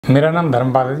मेरा नाम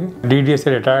धर्मपाल है जी, DDA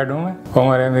से रिटायर्ड हूँ मैं।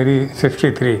 उम्र है मेरी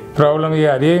 63। प्रॉब्लम ये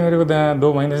आ रही है, मेरे को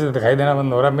 2 महीने से दिखाई देना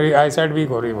बंद हो रहा है। मेरी आई साइड वीक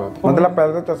हो रही है बहुत। मतलब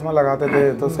पहले तो चश्मा लगाते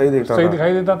थे तो सही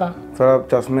दिखाई देता था। फिर अब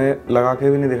चश्मे लगा के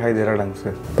भी नहीं दिखाई दे रहा ढंग से।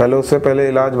 पहले उससे पहले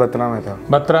इलाज बत्रा में था।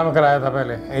 बत्रा में कराया था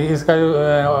पहले। इसका जो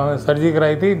सर्जरी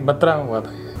कराई थी बत्रा में हुआ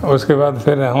था। उसके बाद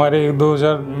फिर हमारे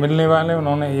 1-2 मिलने वाले,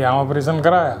 उन्होंने यहाँ ऑपरेशन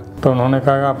कराया तो उन्होंने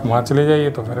कहा आप वहाँ चले जाइए।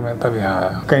 तो फिर मैं तब यहाँ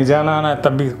आया। कहीं जाना आना है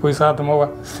तब भी कोई साथ में होगा,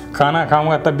 खाना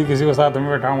खाऊंगा तब भी किसी को साथ में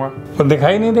बैठाऊंगा। तो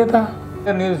दिखाई नहीं देता।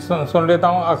 न्यूज़ सुन लेता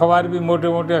हूँ, अखबार भी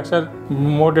मोटे अक्षर,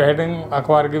 मोटे हेडिंग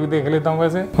अखबार के भी देख लेता हूँ।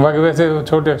 बाकी वैसे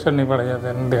छोटे अक्षर नहीं पढ़े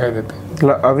जाते, नहीं दिखाई देते।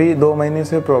 अभी 2 महीने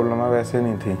से प्रॉब्लम है, वैसे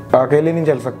नहीं थी। अकेले नहीं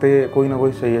चल सकते, कोई ना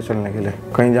कोई चाहिए चलने के लिए।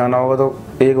 कहीं जाना होगा तो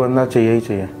एक बंदा चाहिए ही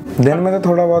चाहिए। दिन में तो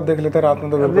थोड़ा बहुत देख लेते, रात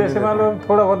में तो जैसे मान लो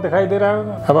थोड़ा बहुत दिखाई दे रहा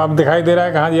है। अब आप दिखाई दे रहा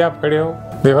है, कहाँ जी आप खड़े हो।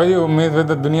 देखो जी, उम्मीद पे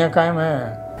तो दुनिया कायम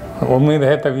है, उम्मीद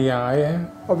है तभी यहाँ आए हैं।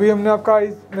 अभी हमने आपका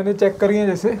आईज मैंने चेक करी है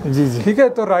जैसे जी। ठीक है,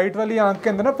 तो राइट वाली आंख के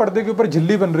अंदर ना पर्दे के ऊपर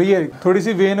झिल्ली बन रही है। थोड़ी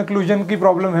सी वेन ऑक्लूजन की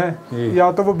प्रॉब्लम है,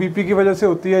 या तो वो बीपी की वजह से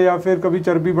होती है या फिर कभी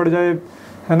चर्बी बढ़ जाए,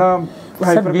 है ना।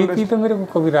 बीपी तो मेरे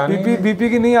को कभी बीपी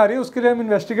की नहीं आ रही है, उसके लिए हम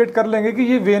इन्वेस्टिगेट कर लेंगे कि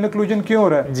ये वेन ऑक्लूजन क्यों हो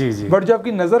रहा है। जी। बट जो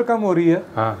आपकी नजर कम हो रही है,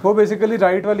 वो बेसिकली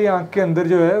राइट वाली आंख के अंदर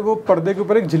जो है वो पर्दे के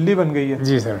ऊपर एक झिल्ली बन गई है।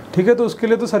 जी सर। ठीक है, तो उसके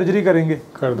लिए तो सर्जरी करेंगे,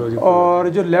 कर दो जी। और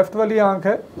जो लेफ्ट वाली आंख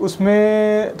है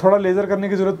उसमें थोड़ा लेजर करने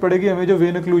की जरूरत पड़ेगी हमें। जो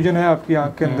वेन ऑक्लूजन है आपकी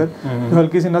आंख के अंदर, जो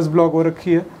हल्की सी नस ब्लॉक हो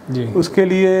रखी है, उसके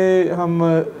लिए हम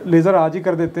लेजर आज ही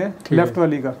कर देते हैं लेफ्ट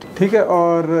वाली का। ठीक है,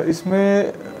 और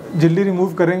इसमें झिल्ली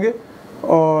रिमूव करेंगे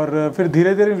और फिर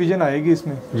धीरे धीरे विजन आएगी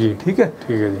इसमें। ठीक है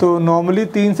जी। तो नॉर्मली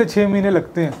 3 से 6 महीने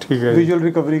लगते हैं विजुअल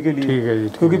रिकवरी के लिए। ठीक है जी।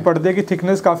 क्योंकि पर्दे की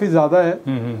थिकनेस काफ़ी ज़्यादा है,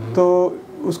 तो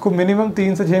उसको मिनिमम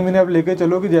 3 से 6 महीने आप लेके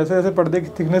चलो कि जैसे जैसे पर्दे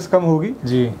की थिकनेस कम होगी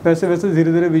वैसे वैसे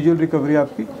धीरे धीरे विजुअल रिकवरी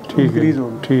आपकी इंक्रीज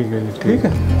होगी। ठीक है जी। ठीक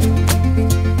है।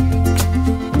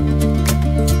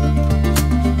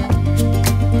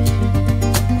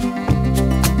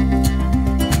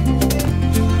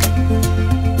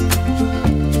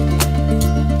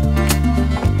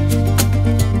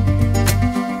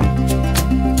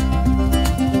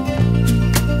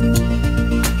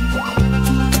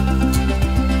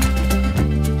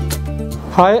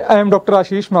 Hi, I am Dr.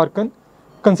 Ashish Markan,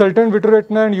 consultant Vitreo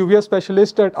Retina and UVS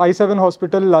specialist at Eye7 Eye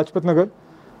Hospital, Lajpat Nagar.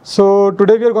 So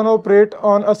today we are going to operate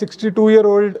on a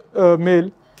 62-year-old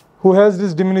male who has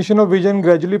this diminution of vision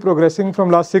gradually progressing from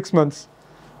last 6 months.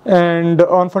 And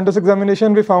on fundus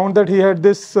examination, we found that he had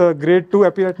this grade 2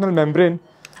 epi-retinal membrane,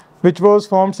 which was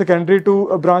formed secondary to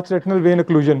a branch retinal vein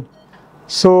occlusion.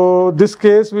 So this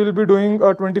case we will be doing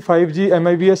a 25G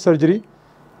MIVS surgery.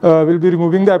 We'll be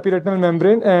removing the epi-retinal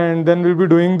membrane and then we'll be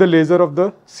doing the laser of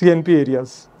the CNP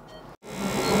areas.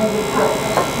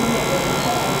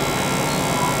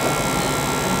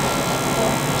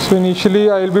 So initially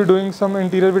I'll be doing some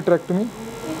anterior vitrectomy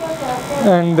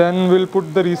and then we'll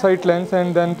put the resight lens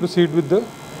and then proceed with the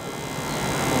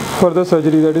further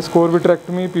surgery, that is core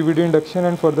vitrectomy, PVD induction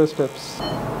and further steps.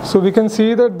 So we can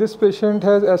see that this patient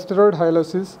has asteroid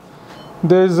hyalosis.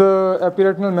 There is a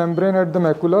epi-retinal membrane at the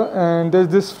macula and there is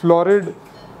this florid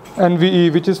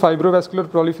NVE, which is fibrovascular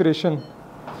proliferation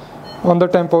on the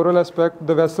temporal aspect.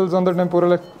 The vessels on the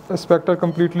temporal aspect are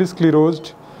completely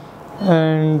sclerosed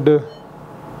and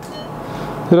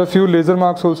there are few laser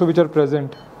marks also which are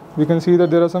present. We can see that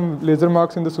there are some laser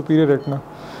marks in the superior retina.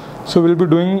 So we'll be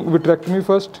doing vitrectomy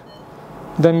first,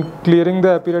 then clearing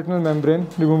the epi-retinal membrane,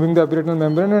 removing the epi-retinal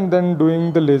membrane and then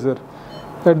doing the laser.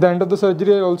 At the end of the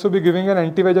surgery, I'll also be giving an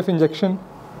anti-VEGF injection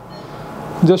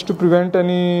just to prevent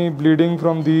any bleeding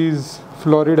from these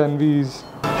florid NVs.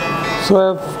 So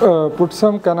I've put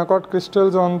some Canacot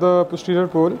crystals on the posterior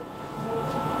pole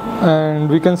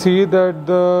and we can see that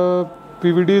the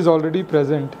PVD is already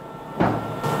present.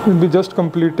 We'll be just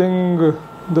completing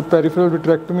the peripheral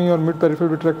vitrectomy or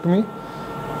mid-peripheral vitrectomy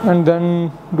and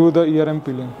then do the ERM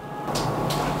peeling.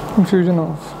 Infusion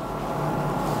off.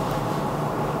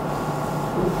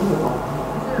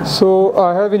 So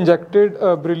I have injected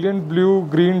a brilliant blue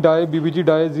green dye, BBG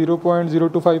dye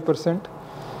 0.025%.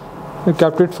 I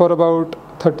kept it for about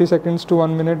 30 seconds to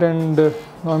 1 minute and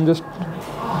now I'm just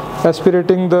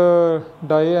aspirating the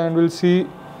dye and we'll see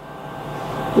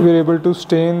we're able to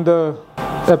stain the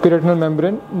epi-retinal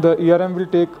membrane. The ERM will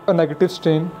take a negative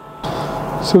stain.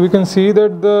 So we can see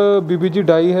that the BBG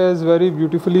dye has very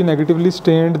beautifully negatively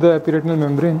stained the epi-retinal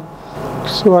membrane.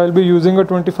 So I'll be using a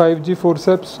 25G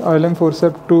forceps, ILM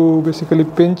forceps to basically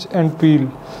pinch and peel.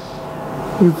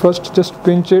 We'll first just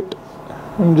pinch it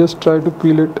and just try to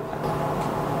peel it.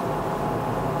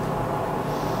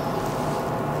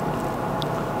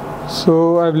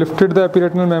 So I've lifted the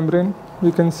epi-retinal membrane,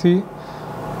 you can see,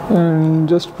 and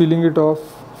just peeling it off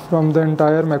from the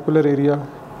entire macular area.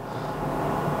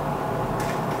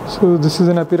 So this is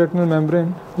an epiretinal membrane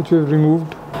which we have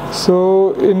removed. So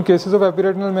in cases of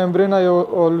epiretinal membrane, I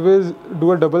always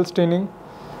do a double staining,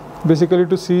 basically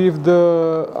to see if the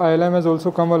ILM has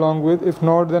also come along with. If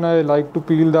not, then I like to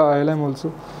peel the ILM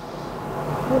also.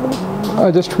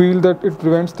 I just feel that it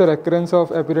prevents the recurrence of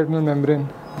epiretinal membrane.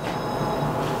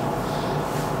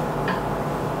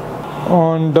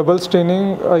 On double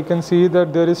staining, I can see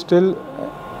that there is still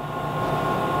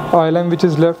ILM which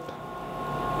is left.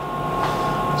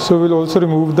 So we'll also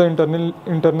remove the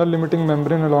internal limiting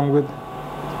membrane along with.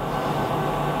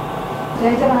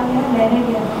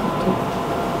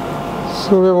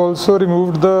 So we have also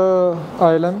removed the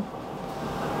ILM.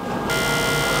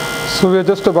 So we are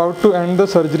just about to end the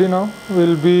surgery now.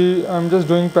 I'm just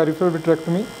doing peripheral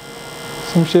vitrectomy,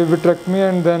 some shave vitrectomy,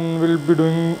 and then we'll be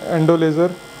doing endo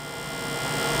laser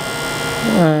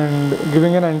and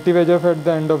giving an anti-VEGF at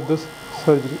the end of this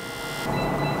surgery.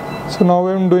 So now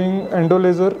I am doing endo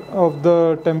laser of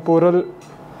the temporal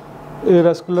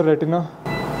avascular retina.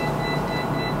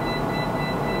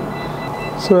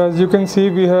 So as you can see,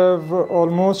 we have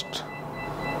almost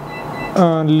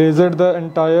lasered the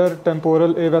entire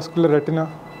temporal avascular retina,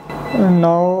 and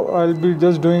now I'll be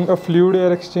just doing a fluid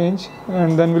air exchange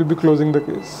and then we'll be closing the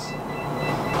case.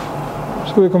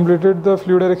 So we completed the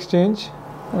fluid air exchange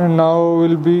and now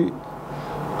we'll be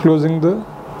closing the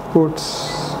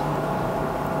ports.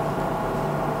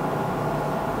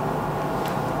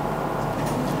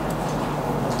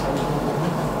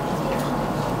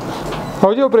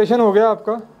 हाँ जी, operation हो गया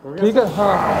आपका, ठीक है।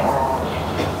 हाँ,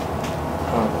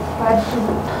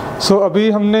 सो अभी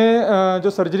हमने जो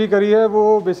सर्जरी करी है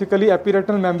वो बेसिकली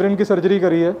एपीरेटिनल मेम्ब्रेन की सर्जरी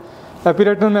करी है।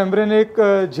 एपीरेटिनल मेम्ब्रेन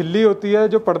एक झिल्ली होती है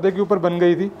जो पर्दे के ऊपर बन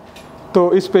गई थी।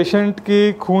 तो इस पेशेंट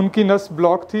की खून की नस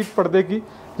ब्लॉक थी पर्दे की,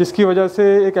 जिसकी वजह से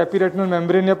एक एपीरेटिनल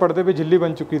मेम्ब्रेन या पर्दे पे झिल्ली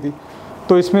बन चुकी थी।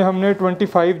 तो इसमें हमने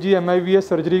 25G MIVS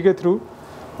सर्जरी के थ्रू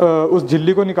उस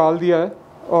झिल्ली को निकाल दिया है,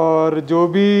 और जो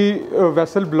भी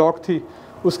वेसल ब्लॉक थी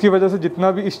उसकी वजह से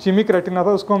जितना भी इस्चीमिक रेटिना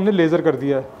था उसको हमने लेज़र कर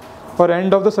दिया है। और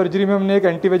एंड ऑफ द सर्जरी में हमने एक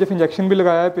एंटी-VEGF इंजेक्शन भी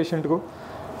लगाया है पेशेंट को।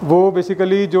 वो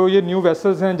बेसिकली जो ये न्यू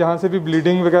वेसल्स हैं जहाँ से भी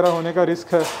ब्लीडिंग वगैरह होने का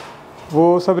रिस्क है,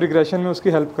 वो सब रिग्रेशन में उसकी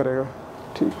हेल्प करेगा।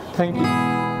 ठीक, थैंक यू।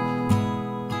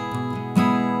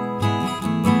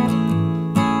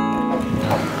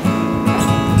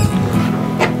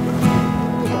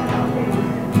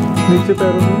 नीचे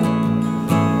पैरों में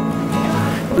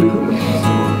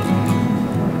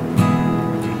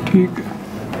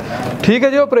ठीक है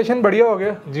जी, ऑपरेशन बढ़िया हो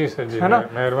गया जी सर जी, है ना,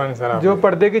 मेहरबानी सर। जो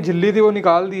पर्दे की झिल्ली थी वो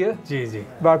निकाल दी है जी जी,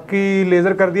 बाकी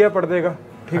लेज़र कर दिया पर्दे का,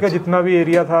 ठीक है। जितना भी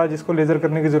एरिया था जिसको लेज़र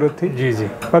करने की ज़रूरत थी जी जी,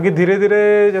 बाकी धीरे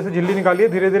धीरे जैसे झिल्ली निकाली है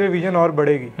धीरे धीरे विजन और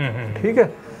बढ़ेगी, ठीक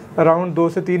है। अराउंड 2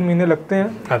 से 3 महीने लगते हैं,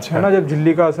 अच्छा है ना। जब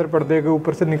झिल्ली का असर पर्दे के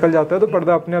ऊपर से निकल जाता है तो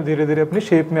पर्दा अपने आप धीरे धीरे अपनी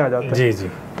शेप में आ जाता है। जी जी,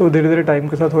 तो धीरे धीरे टाइम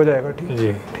के साथ हो जाएगा, ठीक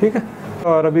जी, ठीक है।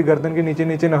 और अभी गर्दन के नीचे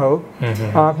नीचे नहाओ,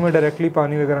 आँख में डायरेक्टली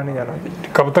पानी वगैरह नहीं जाना।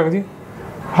 कब तक जी?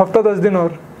 हफ्ता 10 दिन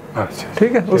और, अच्छा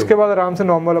ठीक है। उसके बाद आराम से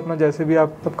नॉर्मल अपना जैसे भी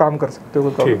आप सब काम कर सकते हो।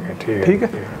 ठीक है,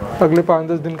 अगले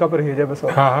 5-10 दिन का परहेज है बस।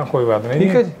 हाँ हाँ, कोई बात नहीं।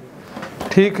 ठीक है जी,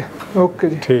 ठीक है, ओके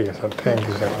जी, ठीक है सर, थैंक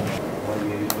यू सर।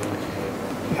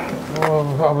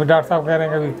 अभी डॉक्टर साहब कह रहे हैं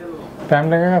कि अभी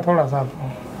टाइम लगेगा थोड़ा सा।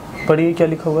 पढ़िए क्या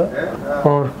लिखा हुआ है।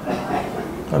 और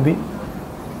अभी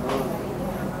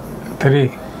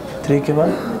 3 के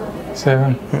बाद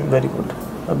 7, वेरी गुड।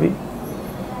 अभी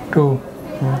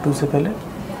 2 से पहले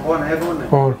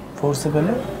 4 से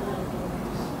पहले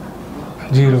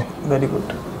 0, वेरी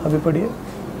गुड। अभी पढ़िए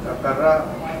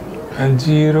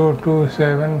 0 2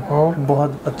 7 4,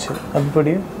 बहुत अच्छे। अभी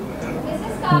पढ़िए,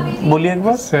 बोलिए एक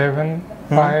बार। 7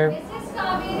 5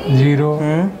 0,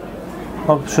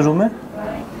 अब शुरू में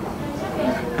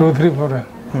 2 3 4 है।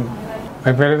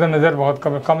 भाई पहले तो नज़र बहुत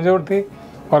कमज़ोर थी,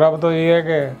 और अब तो ये है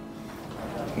कि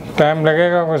टाइम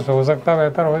लगेगा, कुछ हो सकता है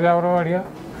बेहतर हो जाए और बढ़िया।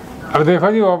 अब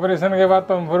देखो जी, ऑपरेशन के बाद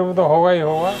तो इम्प्रूव तो होगा ही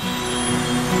होगा।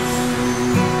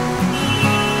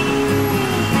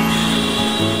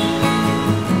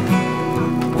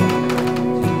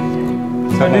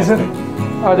 जी सर,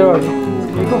 आ जाओ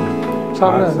ठीक हो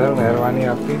सामने। सर मेहरबानी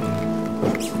आपकी।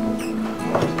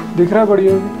 दिख रहा है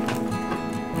बढ़िया।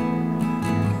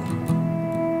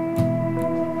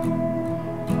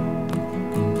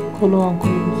 खोलो आंखों,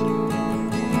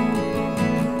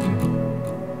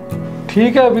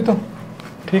 ठीक है। अभी तो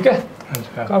ठीक है,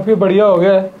 अच्छा, काफ़ी बढ़िया हो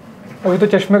गया है। अभी तो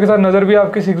चश्मे के साथ नज़र भी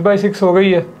आपकी 6/6 हो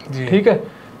गई है, ठीक है।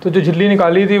 तो जो झिल्ली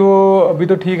निकाली थी वो अभी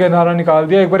तो ठीक है, नारा निकाल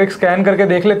दिया। एक बार एक स्कैन करके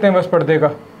देख लेते हैं बस पर्दे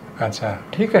का, अच्छा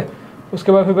ठीक है।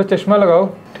 उसके बाद फिर बस चश्मा लगाओ,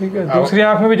 ठीक है। दूसरी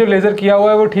आंख में भी जो लेज़र किया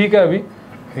हुआ है वो ठीक है अभी,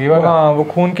 ये वाला? हाँ, वो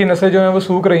खून की नसें जो हैं वो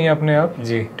सूख रही हैं अपने आप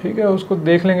जी। ठीक है, उसको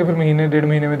देख लेंगे फिर महीने 1.5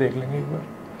 महीने में देख लेंगे एक बार।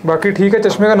 बाकी ठीक है,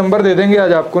 चश्मे का नंबर दे देंगे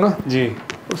आज आपको ना जी,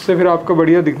 उससे फिर आपका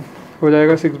बढ़िया हो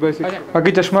जाएगा 6/6।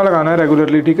 बाकी चश्मा लगाना है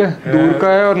रेगुलरली ठीक है, दूर का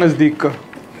है और नज़दीक का।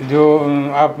 जो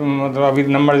आप मतलब अभी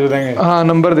नंबर जो देंगे? हाँ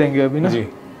नंबर देंगे अभी ना जी।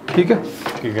 ठीक है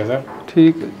सर।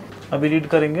 ठीक है। अभी रीड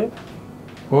करेंगे,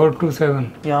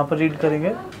 427 यहाँ पर रीड करेंगे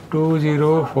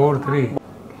 2043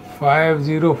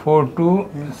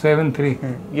 504273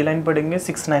 ये लाइन पढ़ेंगे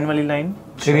 69 वाली लाइन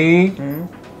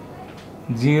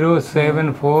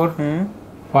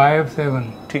 307457।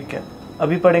 ठीक है।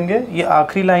 अभी पढ़ेंगे, ये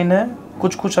आखिरी लाइन है,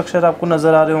 कुछ कुछ अक्षर आपको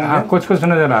नजर आ रहे होंगे। हाँ, कुछ कुछ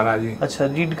नजर आ रहा है जी। अच्छा,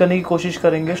 रीड करने की कोशिश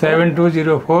करेंगे।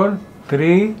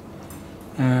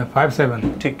 7204357।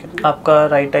 ठीक है। आपका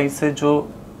राइट आई से जो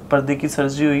पर्दे की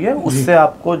सर्जरी हुई है उससे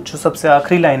आपको जो सबसे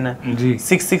आखिरी लाइन है जी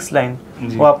 66 लाइन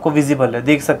वो आपको विजिबल है,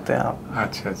 देख सकते हैं आप।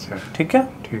 अच्छा। ठीक है।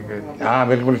 ठीक है, हाँ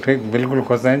बिल्कुल ठीक, बिल्कुल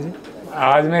खुश हैं जी।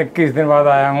 आज मैं 21 दिन बाद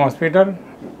आया हूँ हॉस्पिटल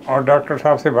और डॉक्टर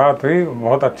साहब से बात हुई,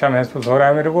 बहुत अच्छा महसूस हो रहा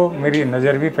है मेरे को। मेरी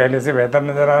नज़र भी पहले से बेहतर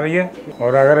नज़र आ रही है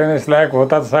और अगर मैं इस लायक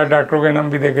होता तो शायद डॉक्टरों के नाम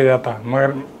भी दे के जाता,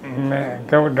 मगर मैं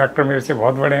क्योंकि डॉक्टर मेरे से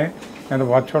बहुत बड़े हैं, मैं तो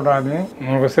बहुत छोटा आदमी हूँ।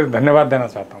 उनको सिर्फ धन्यवाद देना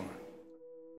चाहता हूँ।